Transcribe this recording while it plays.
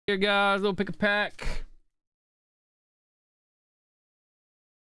Here, guys, we'll pick a pack.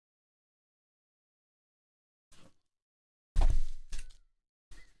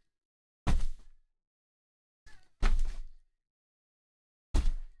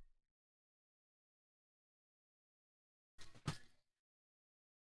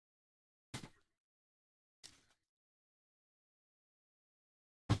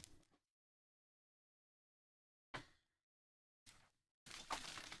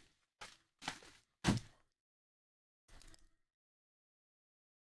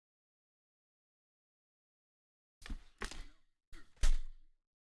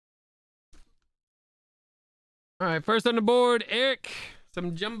 All right, first on the board, Eric,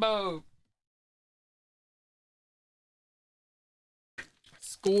 some jumbo.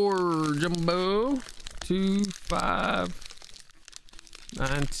 Score jumbo 2, 5,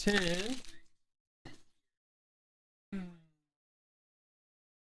 9, 10.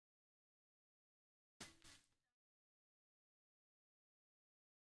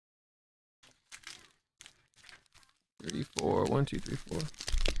 $34, 1, 2, 3, 4.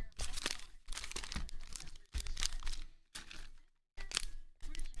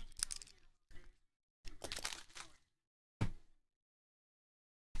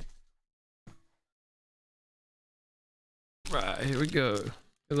 Right, here we go.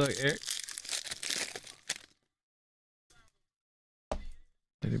 Good luck, Eric.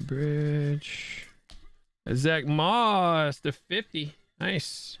 Lady Bridge. Zach Moss, the 50.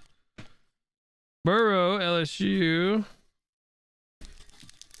 Nice. Burrow, LSU.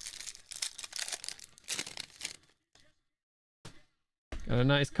 Got a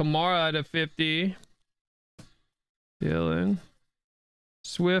nice Kamara to 50. Dylan.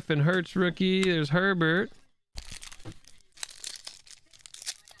 Swift and Hurts rookie. There's Herbert.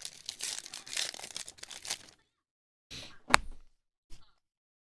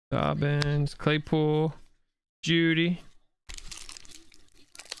 Dobbins, Claypool, Judy.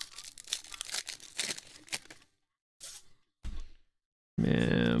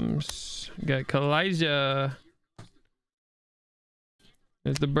 Mims. Got Kalijah.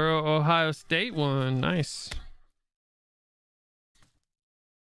 There's the Burrow Ohio State one. Nice.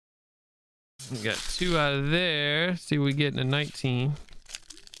 We got 2 out of there. See what we get in a 19.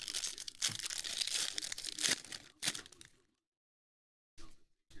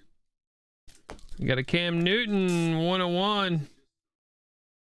 You got a Cam Newton 101.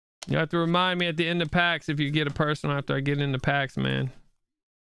 You have to remind me at the end of packs if you get a personal after I get into packs, man.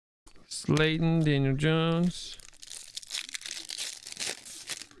 Slayton, Daniel Jones.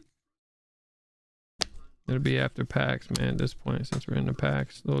 It'll be after packs, man, at this point, since we're in the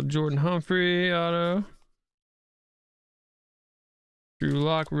packs. Little Jordan Humphrey auto. Drew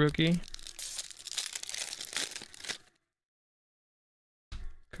Lock rookie.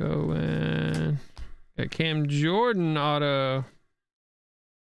 Cohen. Got Cam Jordan auto.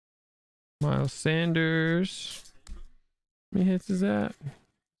 Miles Sanders. How many hits is that?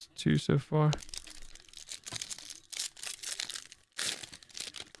 It's 2 so far.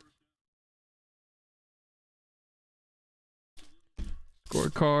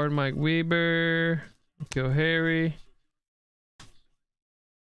 Scorecard, Mike Weber. Kill Harry.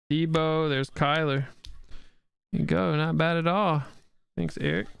 Debo, there's Kyler. There you go, not bad at all. Thanks,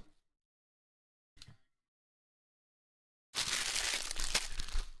 Eric.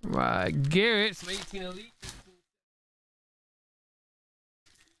 Right, Garrett, some 18 Elite.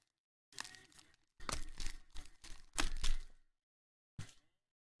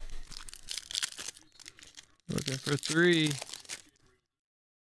 Looking for 3.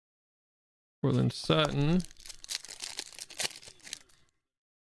 Portland Sutton.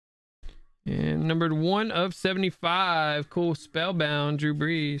 And numbered 1 of 75. Cool. Spellbound, Drew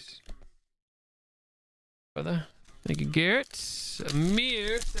Brees. Brother. Thank you, Garrett.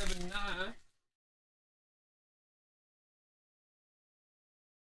 Amir, 7-9.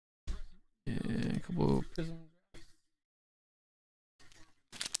 And a couple of prism.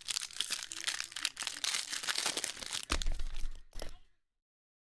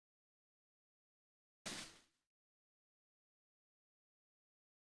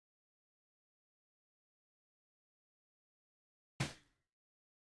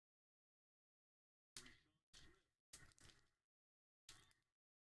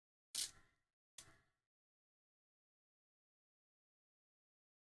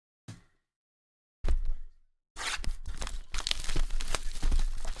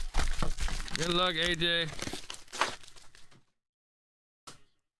 Good luck, AJ.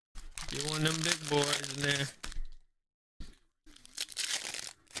 Get one of them big boys in there.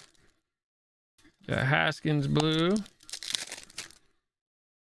 Got Haskins blue.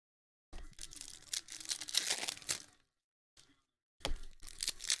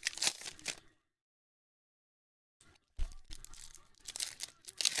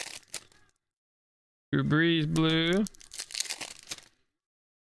 Drew Brees blue.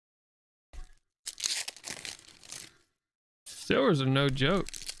 Silvers are no joke.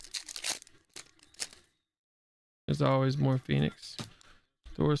 There's always more Phoenix.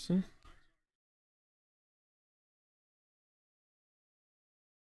 Thorson.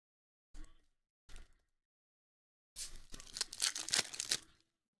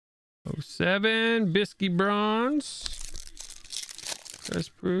 Oh 07 Bisky bronze. Press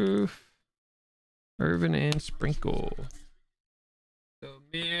proof. Irvin and Sprinkle. So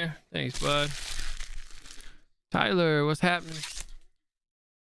Mir, thanks bud. Tyler, what's happening?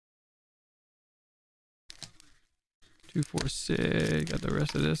 246. Got the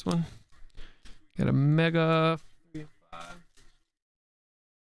rest of this one. Got a mega 3 and 5.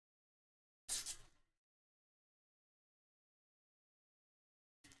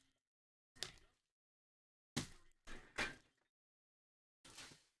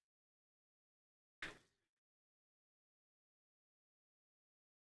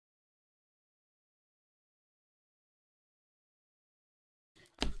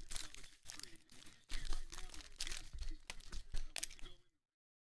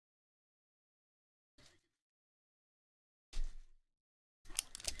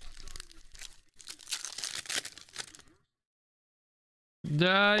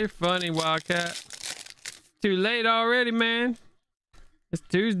 You're funny, Wildcat. Too late already, man. It's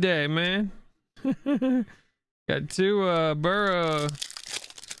Tuesday, man. Got two Burrow.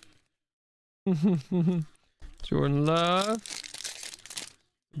 Jordan Love.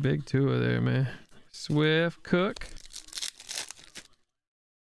 Big Tua there, man. Swift, Cook.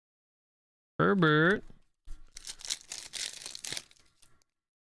 Herbert.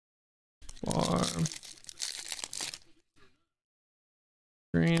 Farm.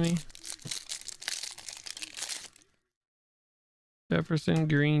 Greeny. Jefferson,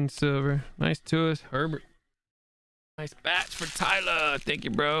 green, silver. Nice to us, Herbert. Nice batch for Tyler. Thank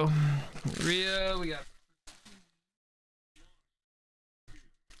you, bro. Rhea, we got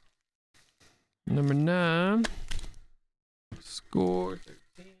number 9. Score 13.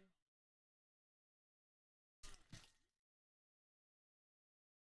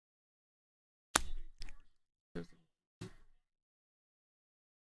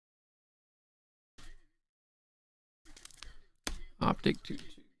 Optic 2.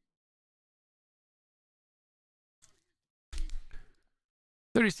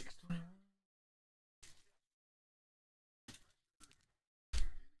 36.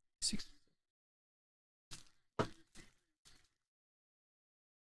 Six.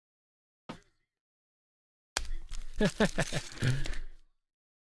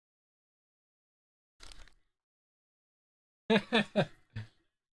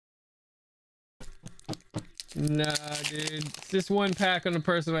 Nah, dude. It's just one pack on the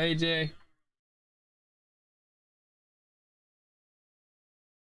personal AJ.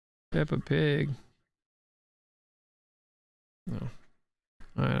 Peppa Pig. No.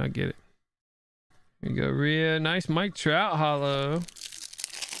 Alright, I get it. Here you go, Rhea. Nice Mike Trout hollow.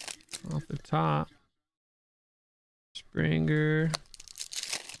 Off the top. Springer.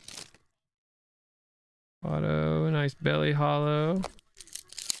 Auto. Nice belly hollow.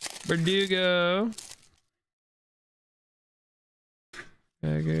 Verdugo.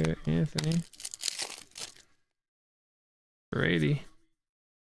 Vega, Anthony. Brady.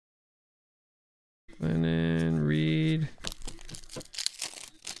 Lennon, Reed.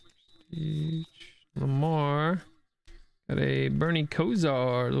 Lamar. Got a Bernie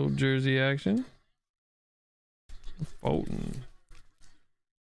Kosar little jersey action. Fulton.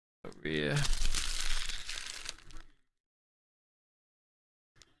 Over here.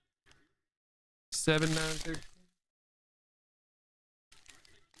 Seven, 9, 13.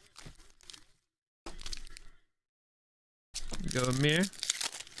 Go Amir.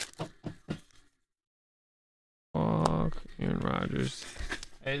 Walk. Aaron Rodgers.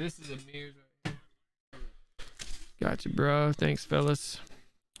 Hey, this is Amir's right here. Gotcha, bro. Thanks, fellas.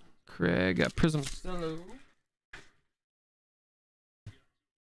 Craig got Prism Cello.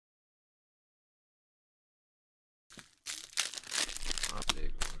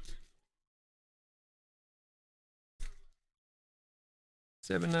 Big one.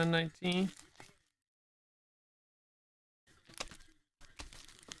 7, 9, 19.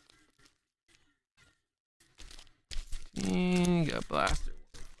 Got Blaster.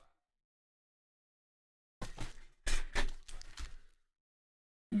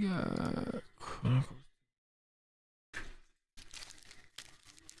 Got Chronicles.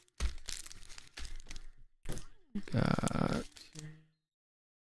 Got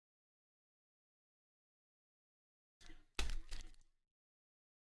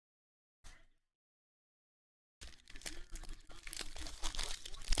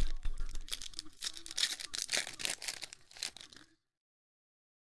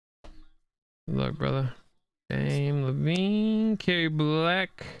luck, brother. Dame Levine, Kerry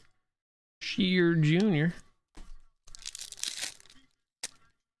Black, Shear Jr.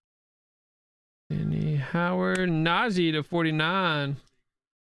 Danny Howard, Najee to 49.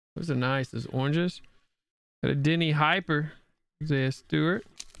 Those are nice, those oranges. Got a Denny Hyper, Isaiah Stewart.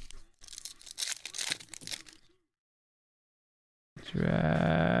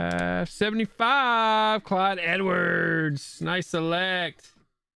 Draft 75, Clyde Edwards. Nice select.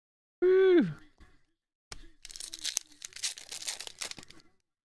 Woo.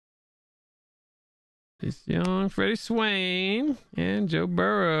 Chase Young, Freddie Swain, and Joe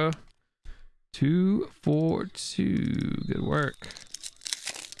Burrow. 2-4-2. Good work.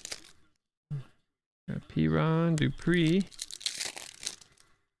 Got P-Ron, Dupree.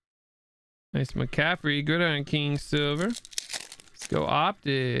 Nice McCaffrey, Gridiron King silver. Let's go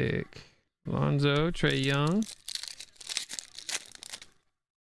Optic. Alonzo, Trey Young.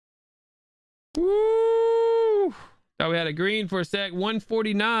 Woo! Thought we had a green for a sec.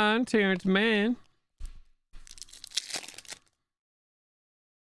 149, Terrence Mann.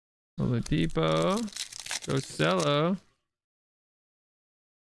 Oladipo, Costello,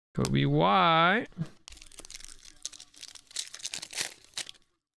 Kobe White,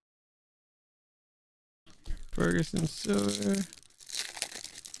 Ferguson Silver,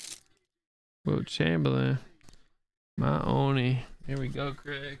 Will Chamberlain, Maoni. Here we go,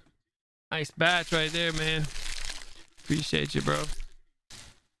 Craig. Nice batch right there, man. Appreciate you, bro.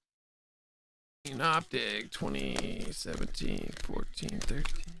 Optic 2017, 14, 13.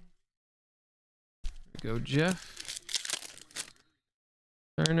 Go Jeff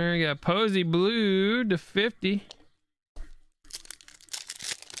Turner. You got Posey Blue to 50.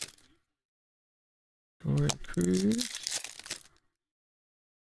 Gordon Cruz.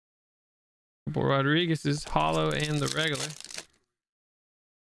 Couple Rodriguez is hollow and the regular.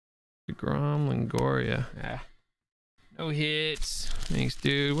 DeGrom, Longoria. Ah, no hits. Thanks,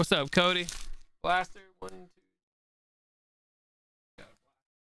 dude. What's up, Cody? Blaster 1, 2.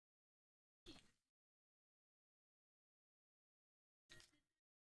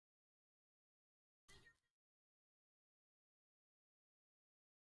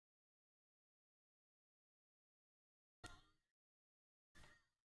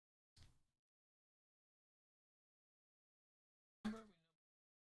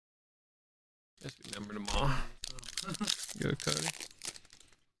 Guess we numbered them all. Go, Cody.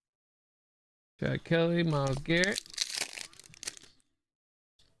 Chad Kelly, Miles Garrett.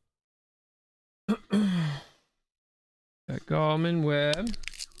 Got Gallman, Webb.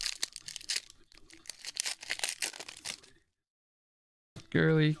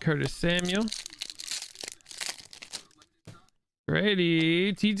 Gurley, Curtis Samuel.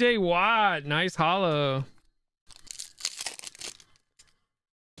 Brady, TJ Watt. Nice hollow.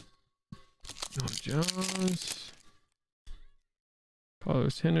 Jones,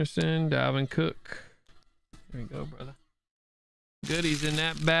 Carlos Henderson, Dalvin Cook. There you go, brother. Goodies in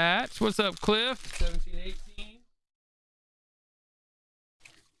that batch. What's up, Cliff? 17, 18.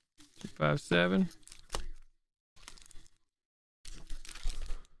 257.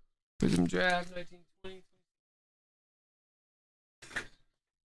 Prism Draft 1920.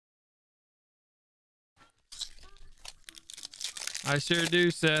 I sure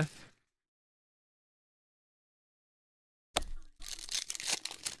do, Seth.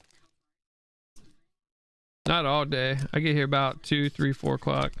 Not all day. I get here about 2, 3, 4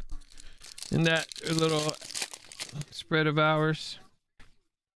 o'clock. In that little spread of hours.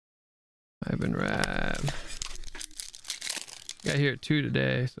 I've been rad. Got here at 2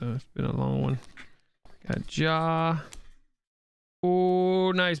 today, so it's been a long one. Got Ja.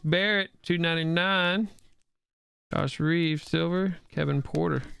 Oh, nice Barrett. 299. Josh Reeves, silver. Kevin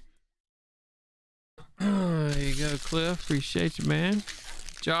Porter. There you go, Cliff. Appreciate you, man.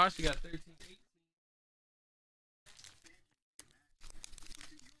 Josh, you got 13.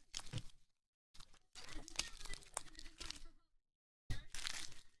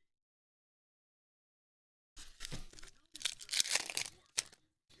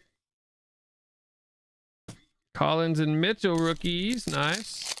 Collins and Mitchell rookies.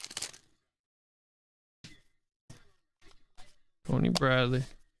 Nice. Tony Bradley.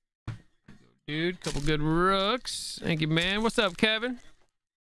 Dude, couple good rooks. Thank you, man. What's up, Kevin?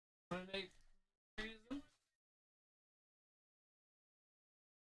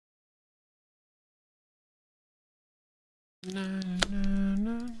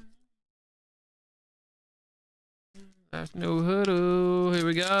 That's no hoodoo. Here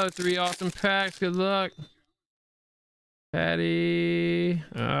we go. 3 awesome packs. Good luck. Patty.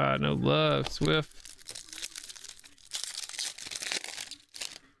 No love. Swift.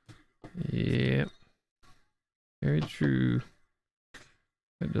 Yep. Very true.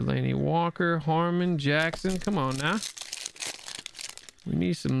 Got Delaney Walker, Harmon, Jackson. Come on now. We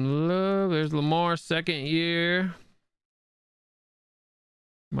need some love. There's Lamar, second year.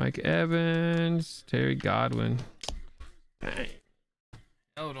 Mike Evans, Terry Godwin. Dang.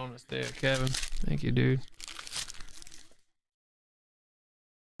 Held on us there, Kevin. Thank you, dude.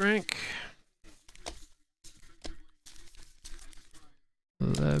 Frank.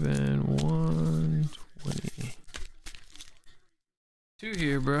 11, 120. 2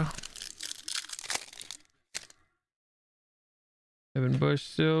 here, bro. Evan Bush,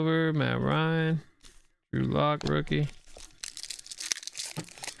 silver. Matt Ryan. Drew Lock, rookie.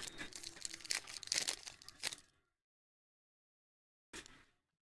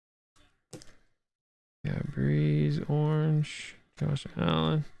 Yeah, Breeze, orange. Josh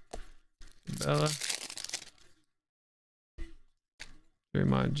Allen. Bella.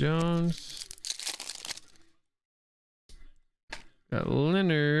 Draymond Jones. Got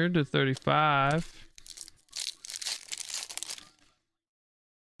Leonard to 35.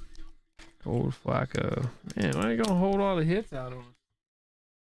 Old Flacco. Man, why are you gonna hold all the hits out on?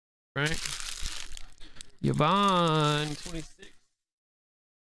 Right? Yvonne, 26.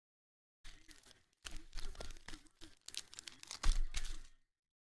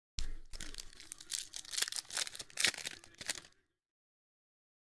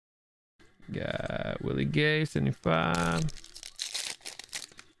 Got Willie Gay, 75.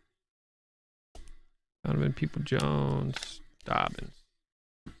 Donovan People Jones, Dobbins.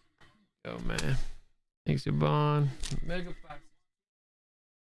 Go, man. Thanks, Yvonne. Mega Fox.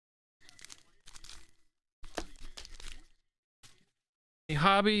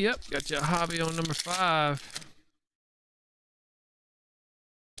 Hobby, yep, got your hobby on number 5.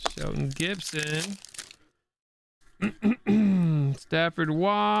 Shelton Gibson. Stafford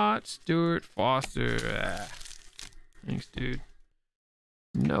Watts, Stuart Foster. Thanks, dude.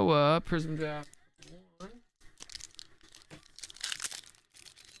 Noah, Prism Draft 1.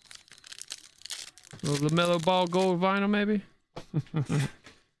 Little LaMelo Ball gold vinyl, maybe.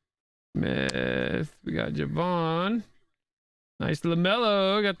 Smith. We got Javon. Nice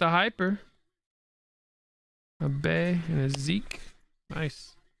LaMelo. Got the hyper. A Bay and a Zeke.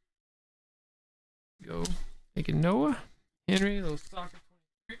 Nice. Go. Taking Noah. Henry, a little soccer.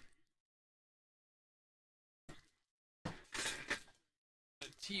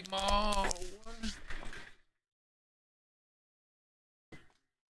 T-Mall 1.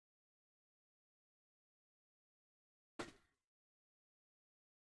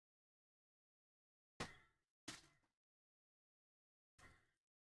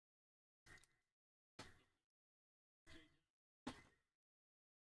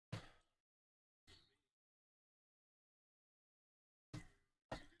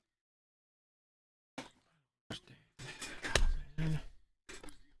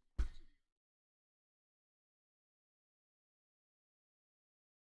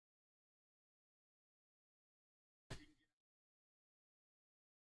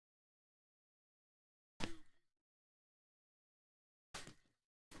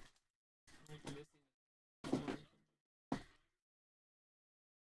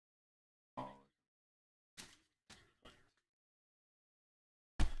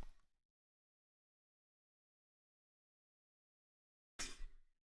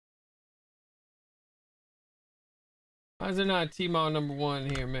 Why is there not a T-Mall number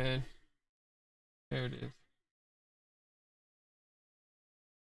 1 here, man? There it is.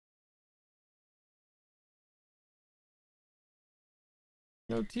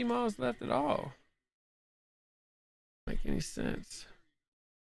 No T-Malls left at all. Make any sense?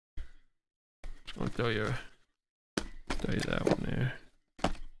 I'll throw you that one there.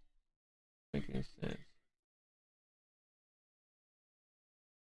 Make any sense?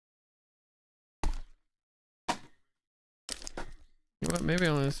 You know what? Maybe I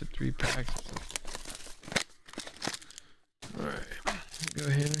only listed 3 packs or something. Alright. Go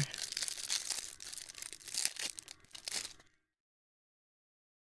Henry.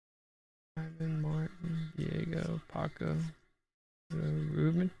 Ivan, Martin, Diego, Paco,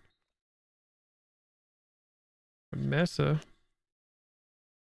 Ruben. Mesa.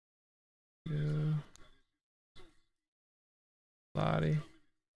 Yeah. Lottie.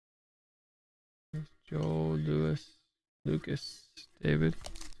 Joel, Lewis, Lucas, David.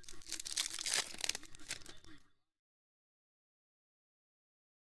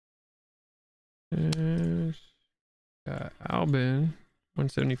 Got Albin,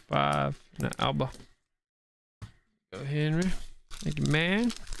 175. Not Alba. Go Henry. Thank you,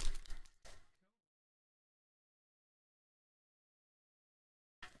 man.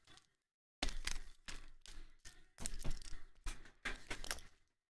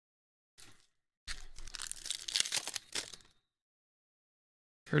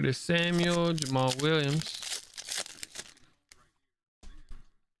 Curtis Samuel, Jamal Williams.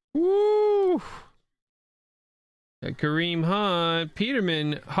 Woo! Kareem Hunt,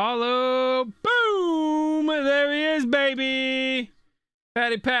 Peterman, hollow, boom! There he is, baby!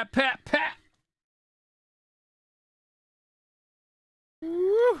 Patty, pat, pat, pat!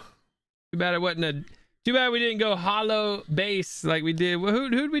 Woo! Too bad it wasn't a. Too bad we didn't go hollow base like we did.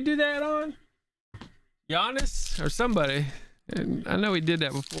 Who'd we do that on? Giannis or somebody? I know we did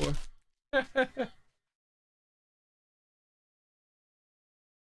that before. I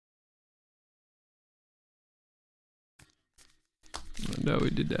know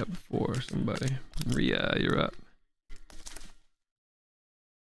we did that before. Somebody. Rhea, you're up.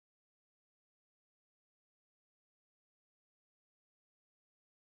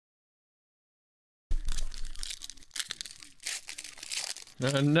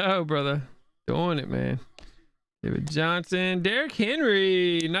 No, brother. Doing it, man. David Johnson. Derrick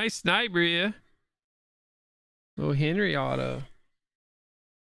Henry. Nice snipe, Rhea. Little Henry auto.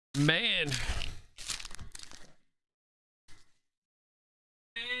 Man.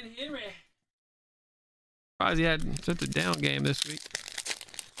 Henry. Surprised he had such a down game this week.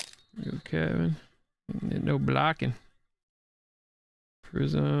 Go Kevin. No blocking.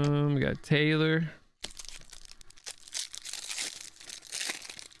 Prism. We got Taylor.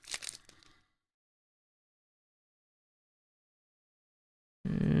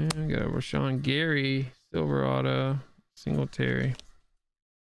 And we got Rashawn Gary. Silver auto. Singletary.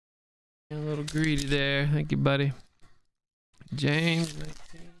 A little greedy there. Thank you, buddy. James. 19.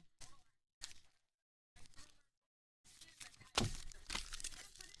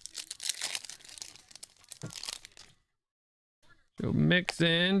 Joe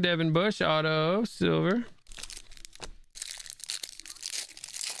Mixon, Devin Bush auto, silver.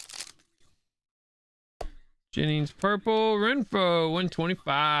 Jennings purple, Renfro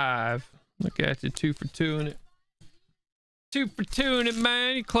 125. Look at you, 2 for 2 in it. 2 for 2 in it,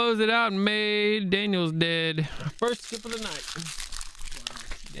 man. You close it out and made. Daniel's dead. First skip of the night.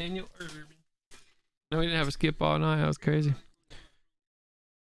 Daniel Irvin. No, we didn't have a skip all night. That was crazy.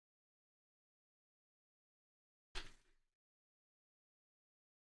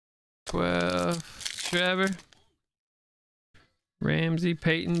 Trevor, Ramsey,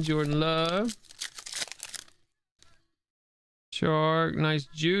 Peyton, Jordan Love, Shark, nice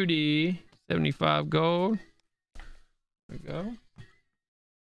Judy, 75 gold. There we go.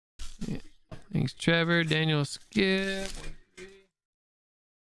 Yeah. Thanks, Trevor. Daniel Skip.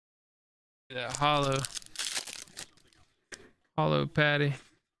 That hollow Patty.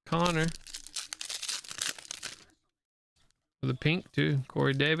 Connor. The pink too.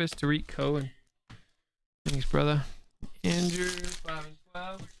 Corey Davis, Tariq Cohen. Thanks, brother. Andrew, 5 and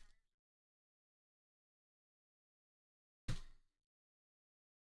 12.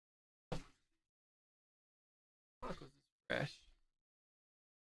 Fresh.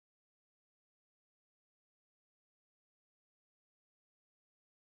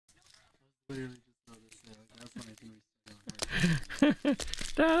 Literally just noticed that. That's when I think we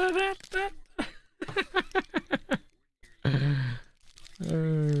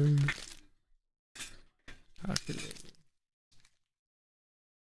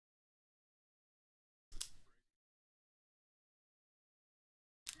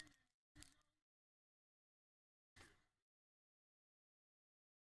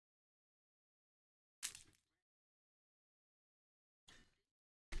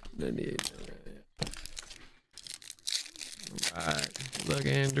Alright. Good luck,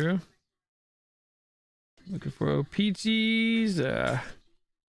 Andrew. Looking for Peachies.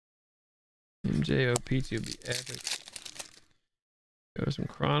 MJ Peachy will be epic. Got some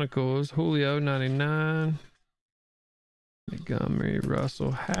Chronicles. Julio 99. Montgomery,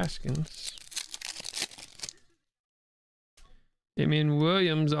 Russell, Haskins. Damian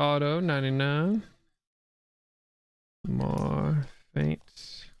Williams auto 99. Mar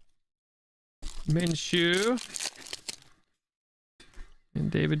Faints. Minshew.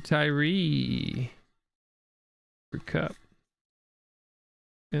 And David Tyree. For Cup.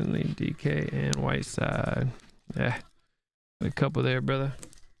 Finley, DK, and Whiteside. Yeah. Got a couple there, brother.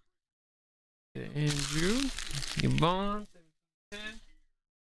 Andrew. Yvonne.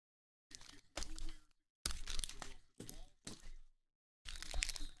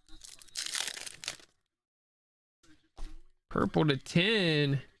 Purple to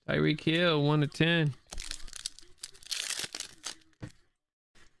 10. Tyreek Hill, 1 to 10.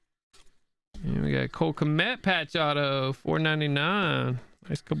 And we got Cole Kmet patch auto, $4.99.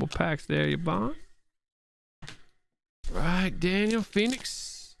 Nice couple packs there, you bomb. Right, Daniel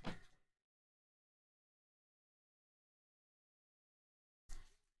Phoenix.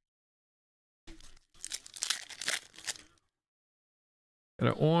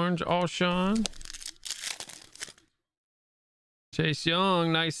 Got an orange Alshon. Chase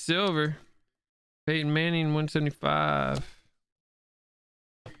Young, nice silver. Peyton Manning, 175.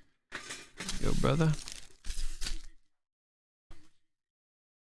 Go, brother.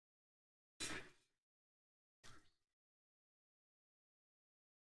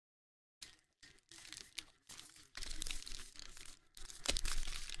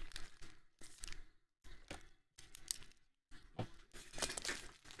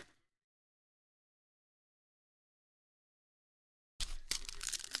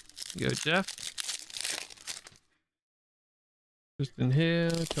 Go, Jeff. Tristan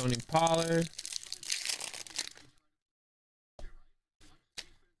Hill, Tony Pollard.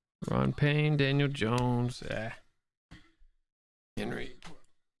 Ron Payne, Daniel Jones. Henry.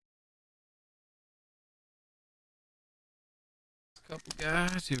 Couple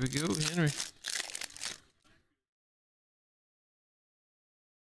guys. Here we go, Henry.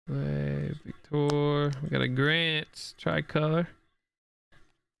 Victor. We got a Grant tricolor.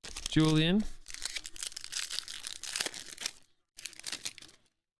 Julian.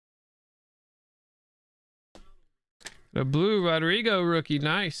 The blue Rodrigo rookie.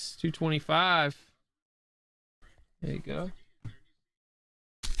 Nice. 225. There you go.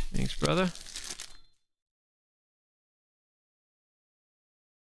 Thanks, brother.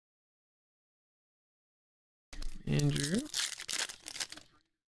 Andrew.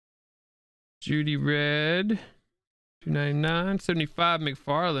 Judy Red. 299. 75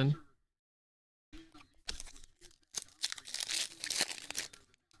 McFarland.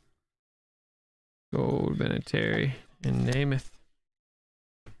 Gold Benetary and Namath.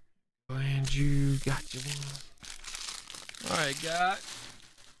 And you got your one. All right, got.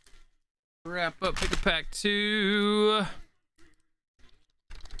 Wrap up pick a pack 2.